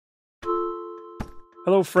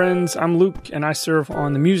Hello friends, I'm Luke and I serve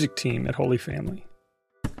on the music team at Holy Family.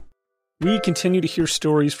 We continue to hear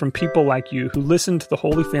stories from people like you who listen to the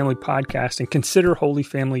Holy Family podcast and consider Holy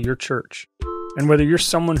Family your church. And whether you're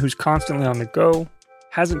someone who's constantly on the go,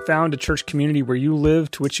 hasn't found a church community where you live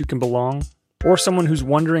to which you can belong, or someone who's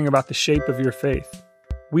wondering about the shape of your faith,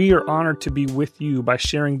 we are honored to be with you by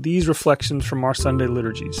sharing these reflections from our Sunday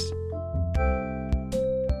liturgies.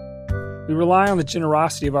 We rely on the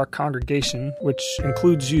generosity of our congregation, which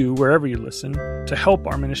includes you wherever you listen, to help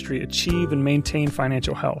our ministry achieve and maintain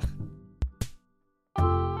financial health.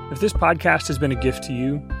 If this podcast has been a gift to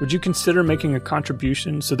you, would you consider making a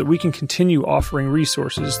contribution so that we can continue offering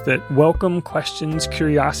resources that welcome questions,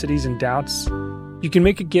 curiosities, and doubts? You can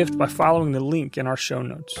make a gift by following the link in our show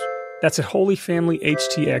notes. That's at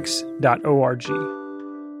holyfamilyhtx.org.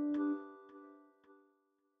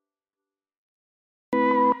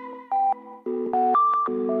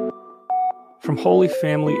 From Holy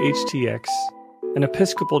Family HTX, an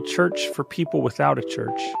Episcopal church for people without a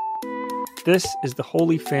church, this is the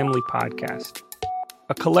Holy Family Podcast,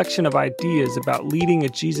 a collection of ideas about leading a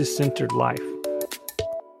Jesus-centered life.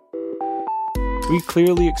 We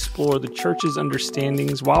clearly explore the church's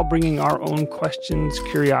understandings while bringing our own questions,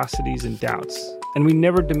 curiosities, and doubts, and we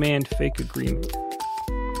never demand fake agreement.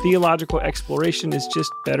 Theological exploration is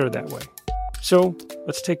just better that way. So,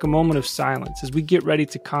 let's take a moment of silence as we get ready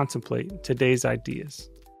to contemplate today's ideas.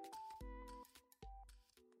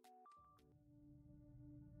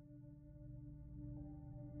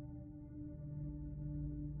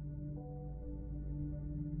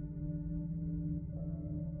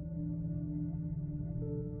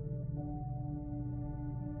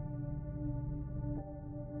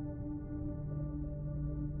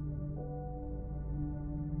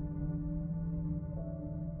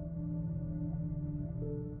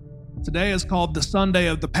 Today is called the Sunday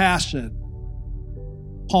of the Passion,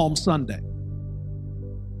 Palm Sunday,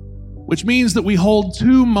 which means that we hold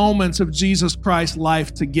two moments of Jesus Christ's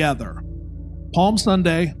life together, Palm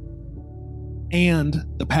Sunday and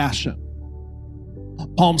the Passion.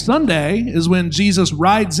 Palm Sunday is when Jesus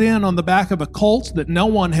rides in on the back of a colt that no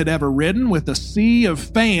one had ever ridden, with a sea of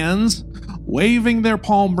fans waving their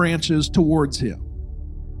palm branches towards him.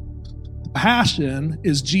 The Passion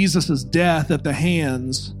is Jesus' death at the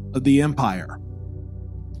hands of the empire.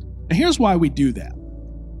 And here's why we do that.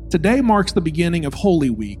 Today marks the beginning of Holy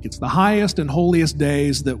Week. It's the highest and holiest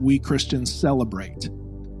days that we Christians celebrate.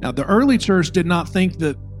 Now, the early church did not think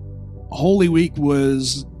that Holy Week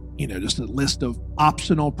was, just a list of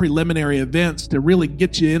optional preliminary events to really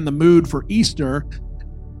get you in the mood for Easter.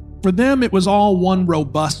 For them, it was all one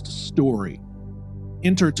robust story,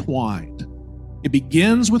 intertwined. It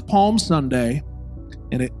begins with Palm Sunday,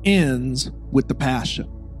 and it ends with the Passion.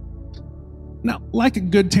 Now, like a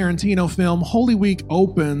good Tarantino film, Holy Week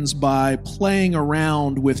opens by playing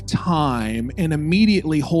around with time and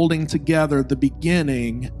immediately holding together the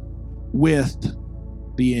beginning with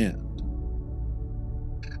the end.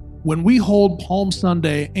 When we hold Palm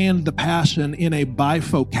Sunday and the Passion in a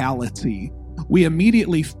bifocality, we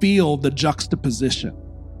immediately feel the juxtaposition.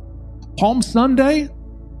 Palm Sunday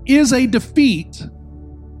is a defeat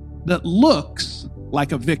that looks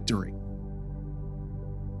like a victory.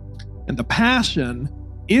 And the Passion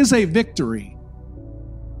is a victory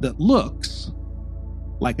that looks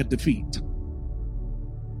like a defeat.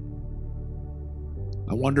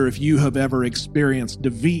 I wonder if you have ever experienced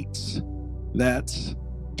defeats that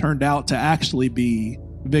turned out to actually be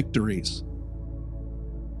victories.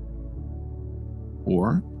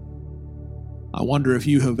 Or I wonder if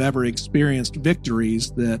you have ever experienced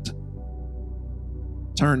victories that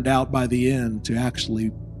turned out by the end to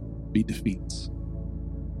actually be defeats.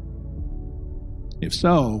 If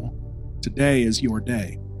so, today is your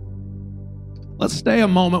day. Let's stay a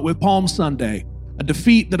moment with Palm Sunday, a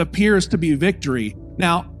defeat that appears to be victory.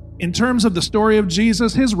 Now, in terms of the story of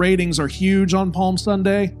Jesus, his ratings are huge on Palm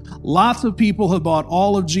Sunday. Lots of people have bought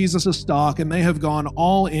all of Jesus' stock and they have gone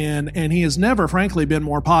all in, and he has never, frankly, been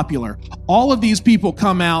more popular. All of these people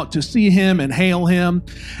come out to see him and hail him.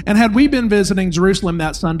 And had we been visiting Jerusalem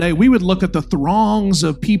that Sunday, we would look at the throngs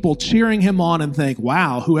of people cheering him on and think,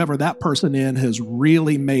 wow, whoever that person is has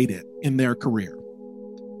really made it in their career.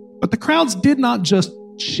 But the crowds did not just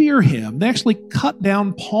cheer him. They actually cut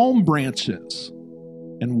down palm branches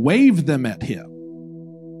and waved them at him.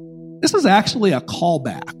 This is actually a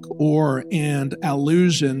callback or an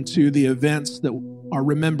allusion to the events that are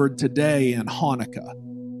remembered today in Hanukkah.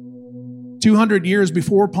 200 years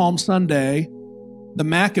before Palm Sunday, the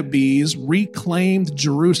Maccabees reclaimed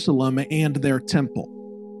Jerusalem and their temple.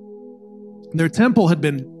 Their temple had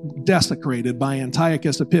been desecrated by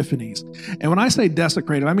Antiochus Epiphanes. And when I say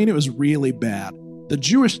desecrated, I mean it was really bad. The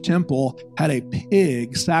Jewish temple had a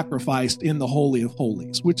pig sacrificed in the Holy of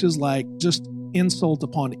Holies, which is like just insult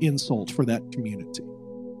upon insult for that community.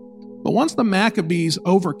 But once the Maccabees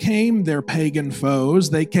overcame their pagan foes,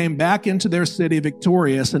 they came back into their city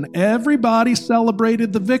victorious, and everybody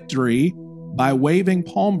celebrated the victory by waving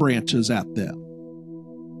palm branches at them.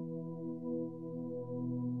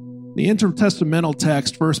 The intertestamental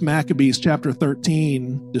text, 1 Maccabees chapter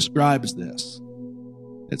 13, describes this.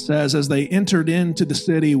 It says, as they entered into the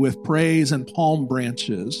city with praise and palm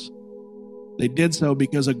branches, they did so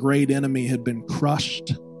because a great enemy had been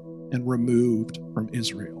crushed and removed from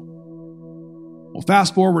Israel. Well,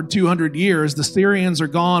 fast forward 200 years, the Syrians are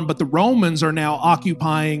gone, but the Romans are now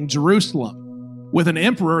occupying Jerusalem with an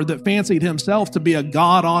emperor that fancied himself to be a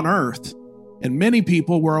god on earth. And many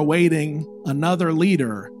people were awaiting another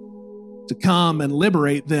leader to come and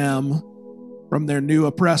liberate them from their new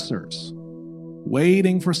oppressors,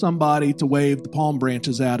 waiting for somebody to wave the palm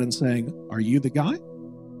branches at and saying, are you the guy?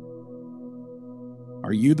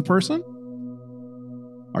 Are you the person?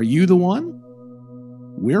 Are you the one?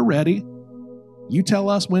 We're ready. You tell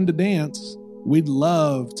us when to dance. We'd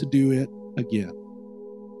love to do it again.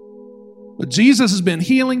 But Jesus has been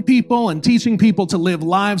healing people and teaching people to live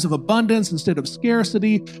lives of abundance instead of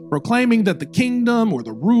scarcity, proclaiming that the kingdom or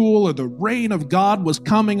the rule or the reign of God was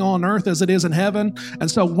coming on earth as it is in heaven.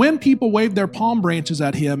 And so when people wave their palm branches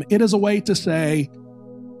at him, it is a way to say,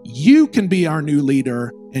 you can be our new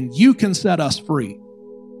leader and you can set us free.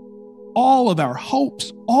 All of our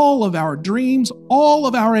hopes, all of our dreams, all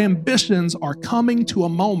of our ambitions are coming to a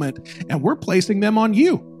moment, and we're placing them on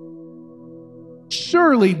you.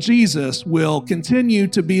 Surely Jesus will continue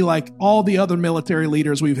to be like all the other military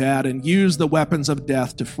leaders we've had and use the weapons of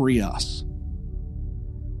death to free us.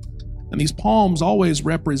 And these palms always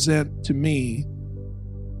represent to me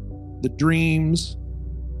the dreams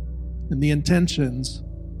and the intentions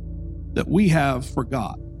that we have for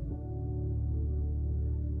God.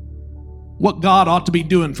 What God ought to be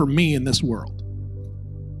doing for me in this world.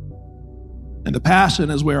 And the passion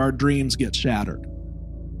is where our dreams get shattered.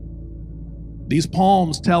 These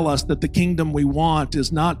palms tell us that the kingdom we want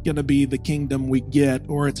is not going to be the kingdom we get,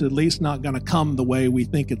 or it's at least not going to come the way we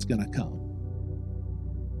think it's going to come.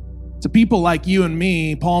 To people like you and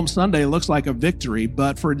me, Palm Sunday looks like a victory,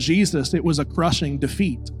 but for Jesus, it was a crushing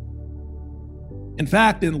defeat. In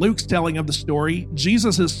fact, in Luke's telling of the story,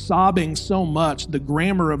 Jesus is sobbing so much, the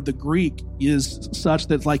grammar of the Greek is such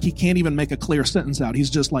that like he can't even make a clear sentence out. He's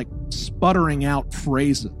just like sputtering out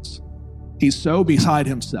phrases. He's so beside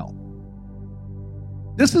himself.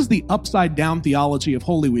 This is the upside-down theology of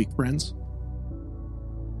Holy Week, friends.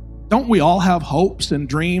 Don't we all have hopes and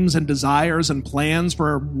dreams and desires and plans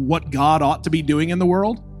for what God ought to be doing in the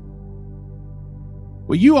world?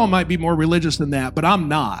 Well, you all might be more religious than that, but I'm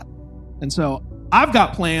not. And so I've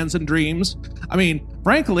got plans and dreams. I mean,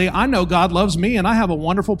 frankly, I know God loves me and I have a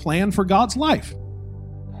wonderful plan for God's life.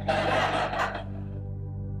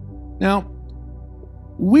 Now,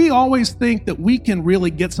 we always think that we can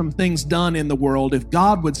really get some things done in the world if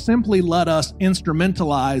God would simply let us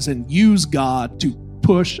instrumentalize and use God to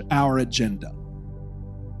push our agenda.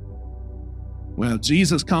 Well,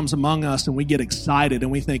 Jesus comes among us and we get excited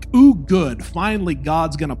and we think, ooh, good, finally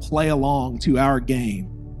God's going to play along to our game.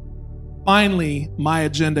 Finally, my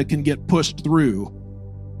agenda can get pushed through.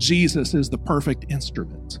 Jesus is the perfect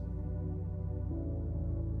instrument.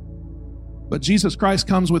 But Jesus Christ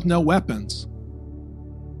comes with no weapons.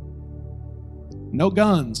 No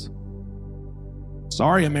guns.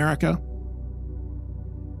 Sorry, America.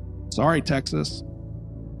 Sorry, Texas.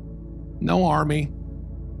 No army.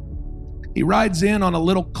 He rides in on a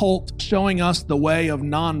little colt showing us the way of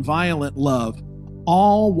nonviolent love,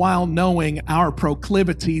 all while knowing our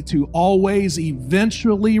proclivity to always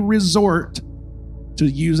eventually resort to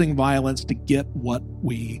using violence to get what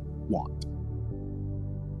we want.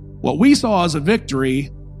 What we saw as a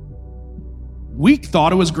victory, we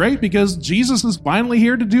thought it was great because Jesus is finally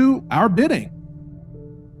here to do our bidding.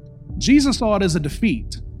 Jesus saw it as a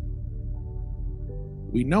defeat.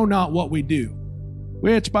 We know not what we do,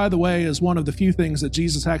 which, by the way, is one of the few things that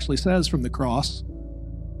Jesus actually says from the cross.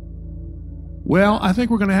 Well, I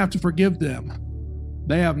think we're going to have to forgive them.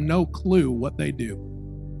 They have no clue what they do.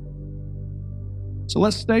 So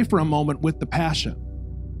let's stay for a moment with the passion.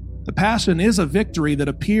 The passion is a victory that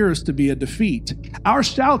appears to be a defeat. Our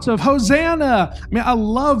shouts of Hosanna! I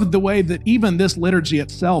love the way that even this liturgy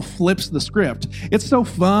itself flips the script. It's so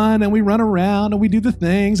fun, and we run around, and we do the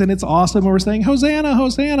things, and it's awesome, and we're saying, Hosanna,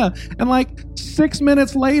 Hosanna! And like 6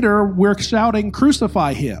 minutes later, we're shouting,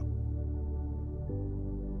 crucify him.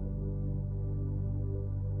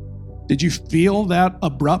 Did you feel that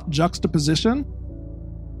abrupt juxtaposition?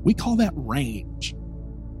 We call that range,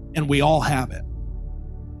 and we all have it.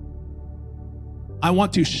 I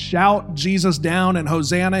want to shout Jesus down and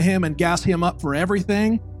Hosanna him and gas him up for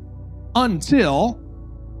everything until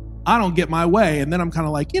I don't get my way. And then I'm kind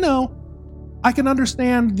of like, I can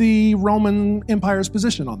understand the Roman Empire's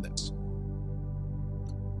position on this.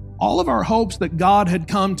 All of our hopes that God had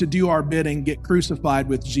come to do our bidding get crucified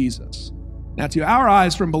with Jesus. Now, to our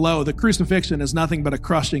eyes from below, the crucifixion is nothing but a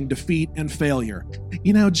crushing defeat and failure.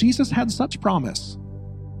 Jesus had such promise.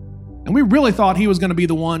 And we really thought he was going to be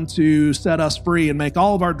the one to set us free and make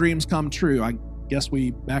all of our dreams come true. I guess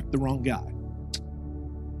we backed the wrong guy.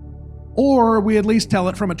 Or we at least tell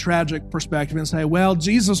it from a tragic perspective and say, well,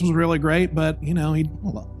 Jesus was really great, but, he,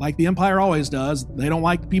 like the empire always does, they don't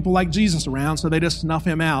like people like Jesus around, so they just snuff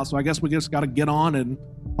him out. So I guess we just got to get on and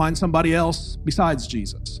find somebody else besides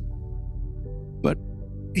Jesus. But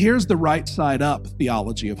here's the right side up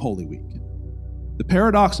theology of Holy Week. The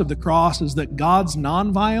paradox of the cross is that God's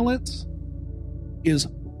nonviolence is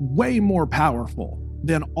way more powerful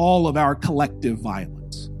than all of our collective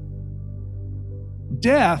violence.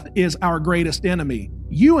 Death is our greatest enemy.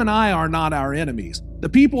 You and I are not our enemies. The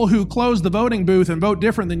people who close the voting booth and vote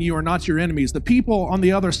different than you are not your enemies. The people on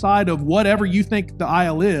the other side of whatever you think the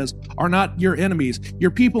aisle is are not your enemies. Your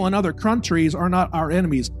people in other countries are not our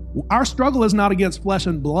enemies. Our struggle is not against flesh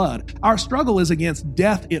and blood. Our struggle is against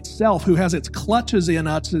death itself, who has its clutches in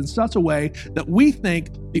us in such a way that we think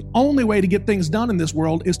the only way to get things done in this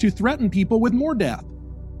world is to threaten people with more death.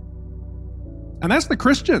 And that's the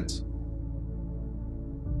Christians.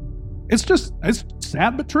 It's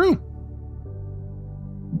sad but true.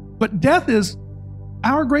 But death is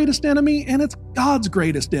our greatest enemy, and it's God's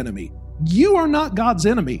greatest enemy. You are not God's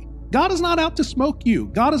enemy. God is not out to smoke you.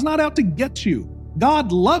 God is not out to get you.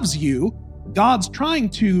 God loves you. God's trying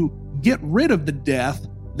to get rid of the death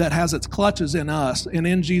that has its clutches in us, and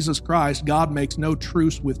in Jesus Christ, God makes no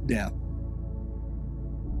truce with death.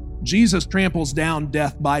 Jesus tramples down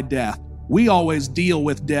death by death. We always deal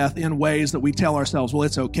with death in ways that we tell ourselves, well,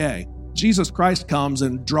 it's okay. Jesus Christ comes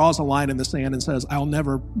and draws a line in the sand and says, I'll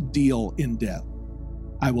never deal in death.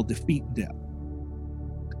 I will defeat death.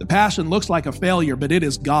 The passion looks like a failure, but it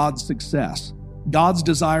is God's success. God's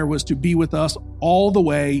desire was to be with us all the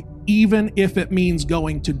way, even if it means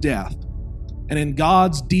going to death. And in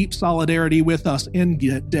God's deep solidarity with us in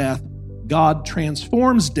death, God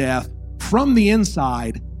transforms death from the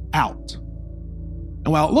inside out. And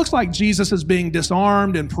while it looks like Jesus is being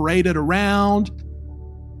disarmed and paraded around,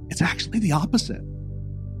 it's actually the opposite.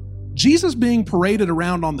 Jesus being paraded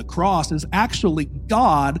around on the cross is actually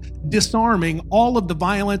God disarming all of the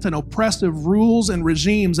violent and oppressive rules and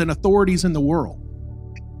regimes and authorities in the world.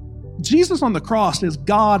 Jesus on the cross is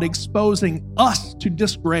God exposing us to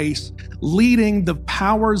disgrace, leading the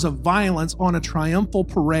powers of violence on a triumphal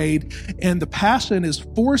parade, and the passion is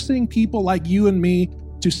forcing people like you and me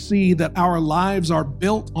to see that our lives are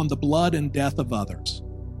built on the blood and death of others.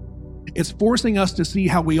 It's forcing us to see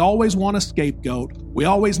how we always want a scapegoat. We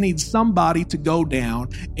always need somebody to go down,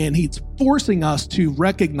 and he's forcing us to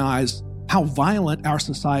recognize how violent our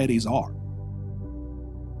societies are.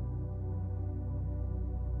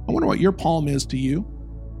 I wonder what your palm is to you.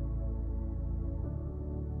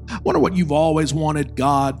 I wonder what you've always wanted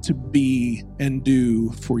God to be and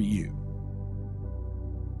do for you.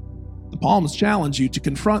 The Palms challenge you to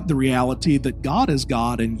confront the reality that God is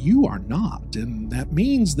God and you are not. And that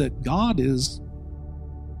means that God is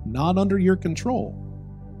not under your control.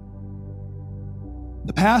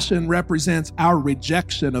 The Passion represents our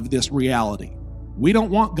rejection of this reality. We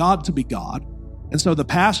don't want God to be God. And so the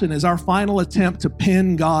Passion is our final attempt to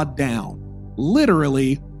pin God down,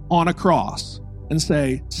 literally on a cross, and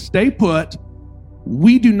say, stay put.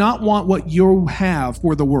 We do not want what you have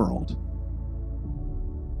for the world.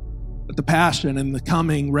 But the Passion and the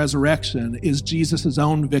coming resurrection is Jesus'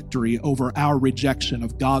 own victory over our rejection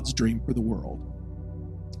of God's dream for the world.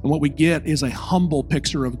 And what we get is a humble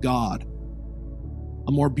picture of God,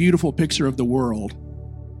 a more beautiful picture of the world.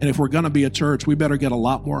 And if we're going to be a church, we better get a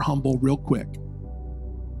lot more humble real quick,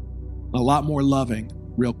 a lot more loving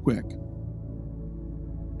real quick,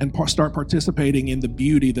 and start participating in the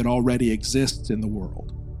beauty that already exists in the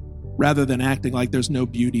world, rather than acting like there's no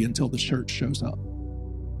beauty until the church shows up.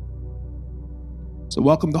 So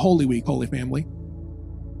welcome to Holy Week, Holy Family.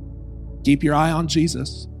 Keep your eye on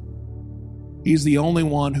Jesus. He's the only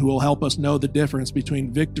one who will help us know the difference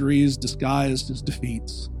between victories disguised as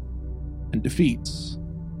defeats and defeats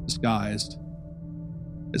disguised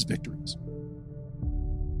as victories.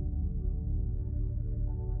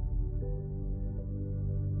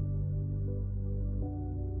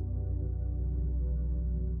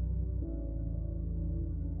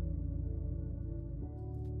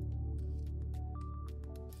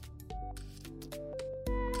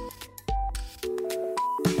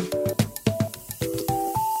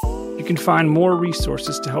 can find more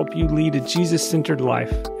resources to help you lead a Jesus-centered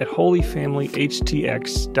life at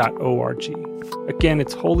holyfamilyhtx.org. Again,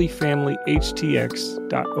 it's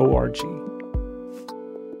holyfamilyhtx.org.